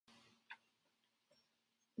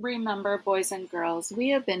Remember, boys and girls, we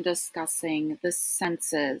have been discussing the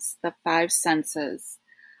senses, the five senses.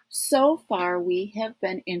 So far, we have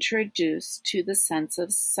been introduced to the sense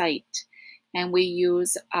of sight, and we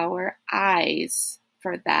use our eyes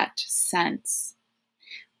for that sense.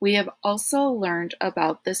 We have also learned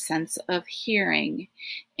about the sense of hearing,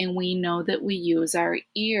 and we know that we use our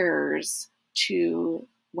ears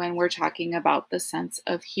when we're talking about the sense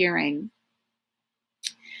of hearing.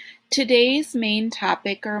 Today's main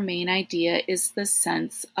topic or main idea is the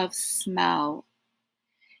sense of smell.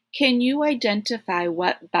 Can you identify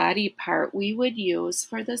what body part we would use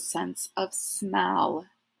for the sense of smell?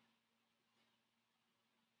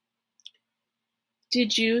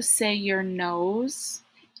 Did you say your nose?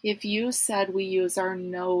 If you said we use our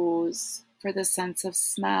nose for the sense of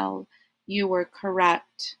smell, you were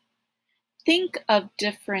correct. Think of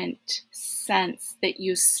different scents that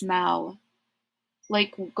you smell,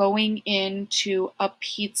 like going into a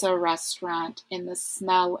pizza restaurant and the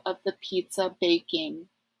smell of the pizza baking.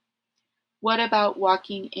 What about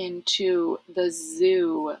walking into the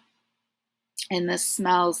zoo and the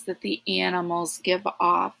smells that the animals give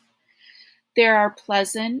off? There are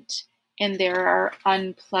pleasant and there are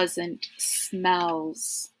unpleasant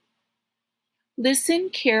smells. Listen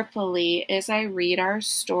carefully as I read our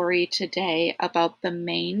story today about the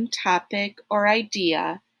main topic or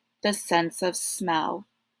idea, the sense of smell.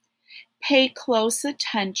 Pay close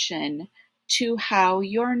attention to how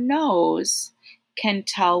your nose can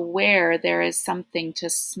tell where there is something to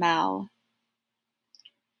smell.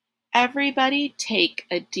 Everybody take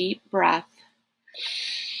a deep breath.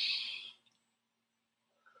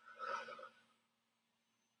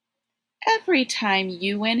 Every time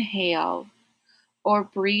you inhale or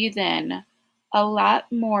breathe in, a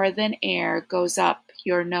lot more than air goes up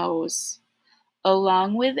your nose.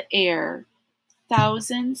 Along with air,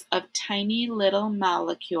 thousands of tiny little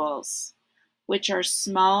molecules, which are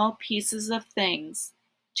small pieces of things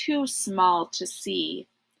too small to see,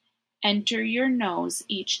 enter your nose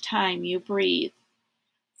each time you breathe.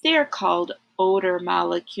 They're called odor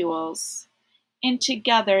molecules, and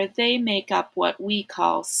together they make up what we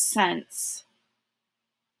call scents.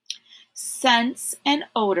 Scents and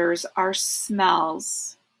odors are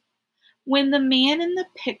smells. When the man in the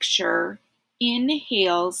picture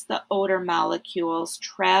inhales, the odor molecules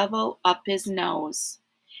travel up his nose,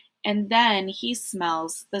 and then he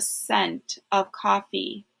smells the scent of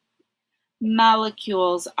coffee.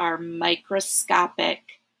 Molecules are microscopic,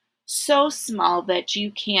 so small that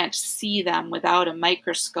you can't see them without a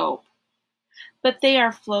microscope, but they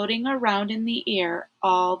are floating around in the air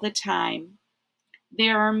all the time.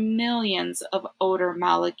 There are millions of odor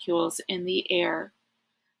molecules in the air,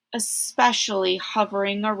 especially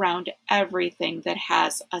hovering around everything that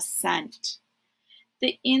has a scent.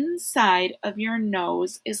 The inside of your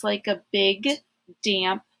nose is like a big,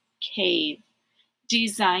 damp cave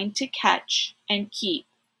designed to catch and keep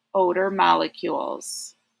odor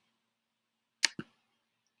molecules.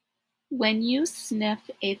 When you sniff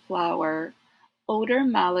a flower, odor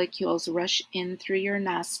molecules rush in through your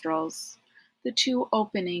nostrils, the two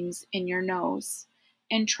openings in your nose,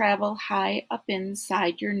 and travel high up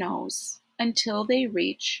inside your nose until they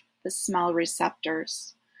reach the smell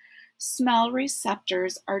receptors. Smell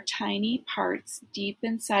receptors are tiny parts deep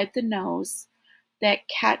inside the nose that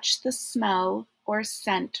catch the smell or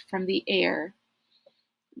scent from the air.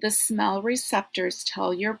 The smell receptors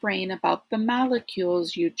tell your brain about the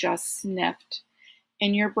molecules you just sniffed,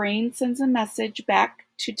 and your brain sends a message back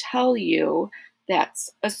to tell you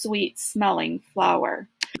that's a sweet smelling flower.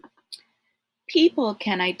 People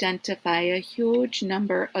can identify a huge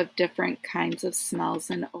number of different kinds of smells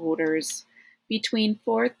and odors, between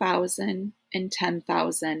 4,000 and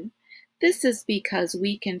 10,000. This is because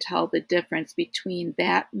we can tell the difference between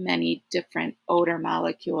that many different odor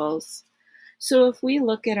molecules. So if we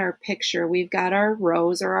look at our picture, we've got our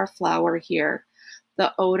rose or our flower here.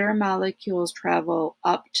 The odor molecules travel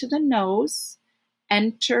up to the nose,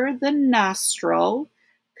 enter the nostril,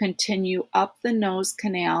 continue up the nose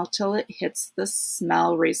canal till it hits the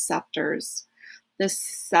smell receptors. The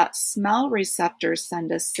smell receptors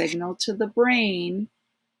send a signal to the brain,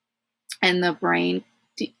 and the brain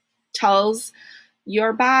tells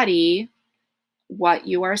your body what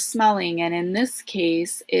you are smelling, and in this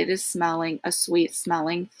case, it is smelling a sweet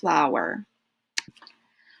smelling flower.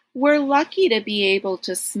 We're lucky to be able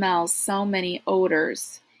to smell so many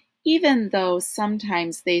odors, even though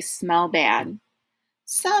sometimes they smell bad.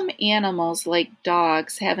 Some animals, like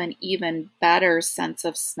dogs, have an even better sense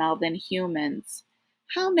of smell than humans.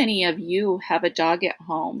 How many of you have a dog at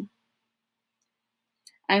home?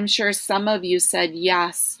 I'm sure some of you said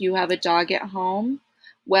yes, you have a dog at home.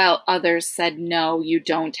 while others said, no, you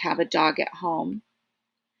don't have a dog at home.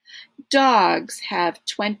 Dogs have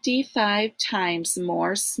 25 times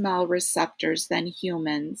more smell receptors than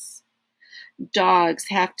humans. Dogs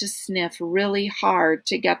have to sniff really hard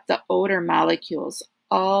to get the odor molecules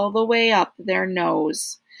all the way up their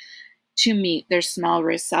nose to meet their smell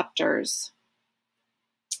receptors.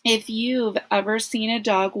 If you've ever seen a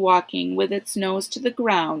dog walking with its nose to the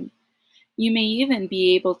ground, you may even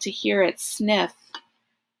be able to hear it sniff.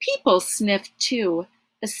 People sniff too,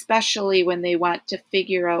 especially when they want to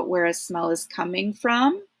figure out where a smell is coming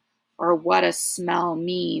from or what a smell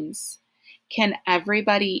means. Can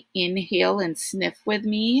everybody inhale and sniff with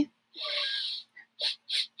me?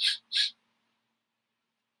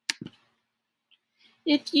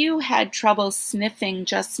 If you had trouble sniffing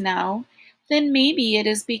just now, then maybe it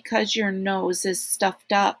is because your nose is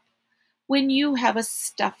stuffed up. When you have a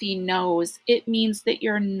stuffy nose, it means that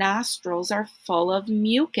your nostrils are full of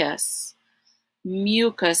mucus.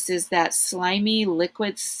 Mucus is that slimy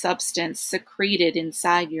liquid substance secreted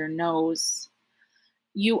inside your nose.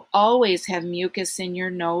 You always have mucus in your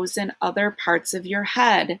nose and other parts of your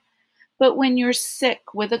head, but when you're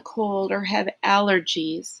sick with a cold or have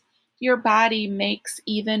allergies, your body makes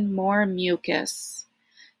even more mucus.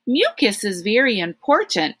 Mucus is very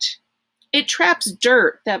important. It traps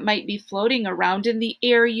dirt that might be floating around in the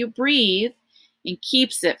air you breathe and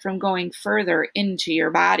keeps it from going further into your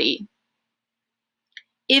body.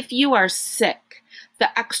 If you are sick,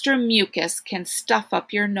 the extra mucus can stuff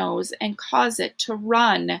up your nose and cause it to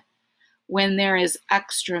run. When there is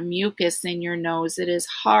extra mucus in your nose, it is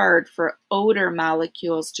hard for odor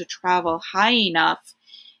molecules to travel high enough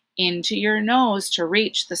into your nose to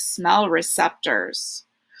reach the smell receptors.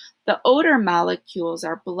 The odor molecules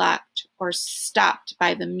are blocked or stopped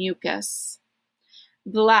by the mucus.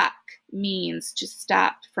 Block means to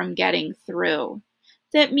stop from getting through.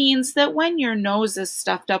 That means that when your nose is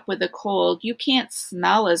stuffed up with a cold, you can't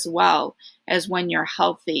smell as well as when you're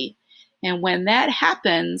healthy. And when that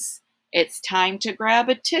happens, it's time to grab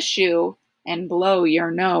a tissue and blow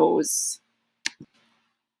your nose.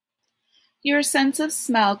 Your sense of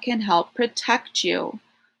smell can help protect you.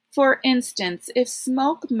 For instance, if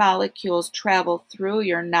smoke molecules travel through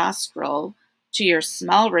your nostril to your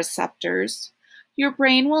smell receptors, your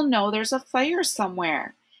brain will know there's a fire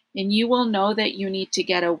somewhere, and you will know that you need to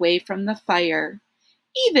get away from the fire.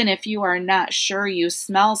 Even if you are not sure you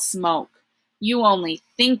smell smoke, you only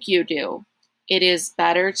think you do. It is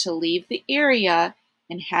better to leave the area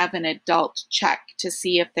and have an adult check to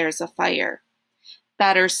see if there's a fire.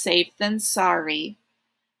 Better safe than sorry.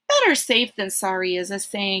 Better safe than sorry is a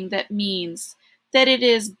saying that means that it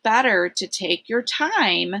is better to take your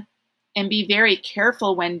time and be very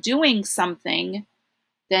careful when doing something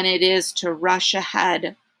than it is to rush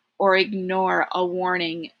ahead or ignore a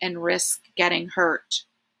warning and risk getting hurt.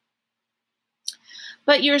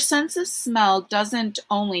 But your sense of smell doesn't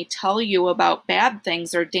only tell you about bad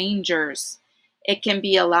things or dangers. It can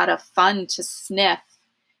be a lot of fun to sniff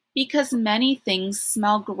because many things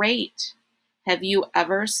smell great. Have you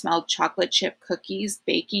ever smelled chocolate chip cookies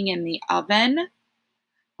baking in the oven?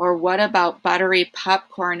 Or what about buttery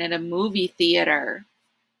popcorn at a movie theater?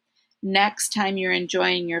 Next time you're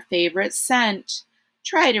enjoying your favorite scent,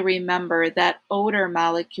 try to remember that odor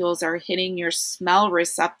molecules are hitting your smell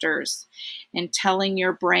receptors and telling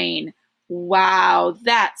your brain, wow,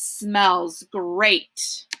 that smells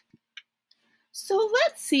great. So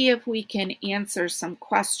let's see if we can answer some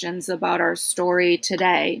questions about our story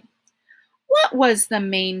today. What was the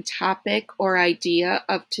main topic or idea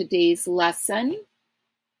of today's lesson?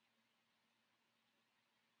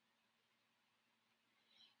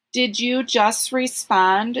 Did you just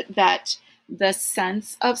respond that the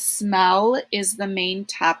sense of smell is the main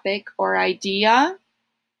topic or idea?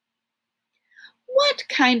 What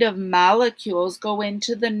kind of molecules go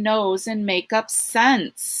into the nose and make up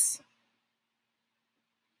scents?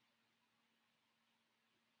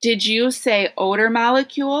 Did you say odor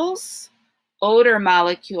molecules? Odor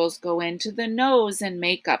molecules go into the nose and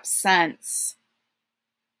make up scents.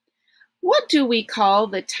 What do we call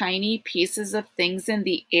the tiny pieces of things in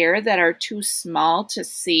the air that are too small to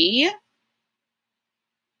see?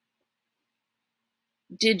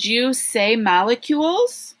 Did you say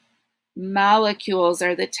molecules? Molecules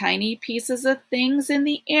are the tiny pieces of things in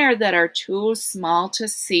the air that are too small to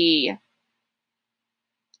see.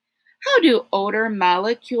 How do odor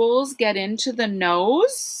molecules get into the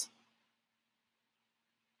nose?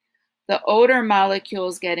 The odor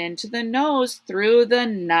molecules get into the nose through the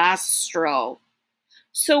nostril.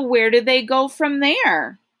 So where do they go from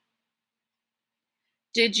there?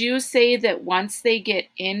 Did you say that once they get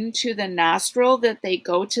into the nostril that they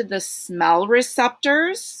go to the smell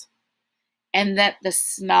receptors and that the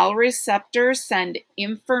smell receptors send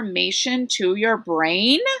information to your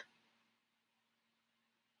brain?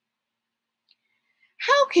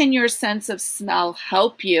 How can your sense of smell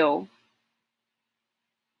help you?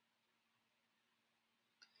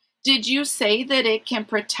 Did you say that it can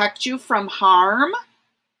protect you from harm?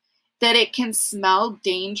 That it can smell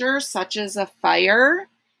danger, such as a fire,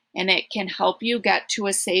 and it can help you get to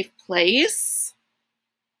a safe place?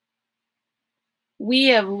 We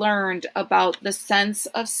have learned about the sense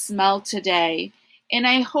of smell today, and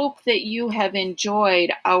I hope that you have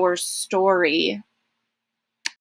enjoyed our story.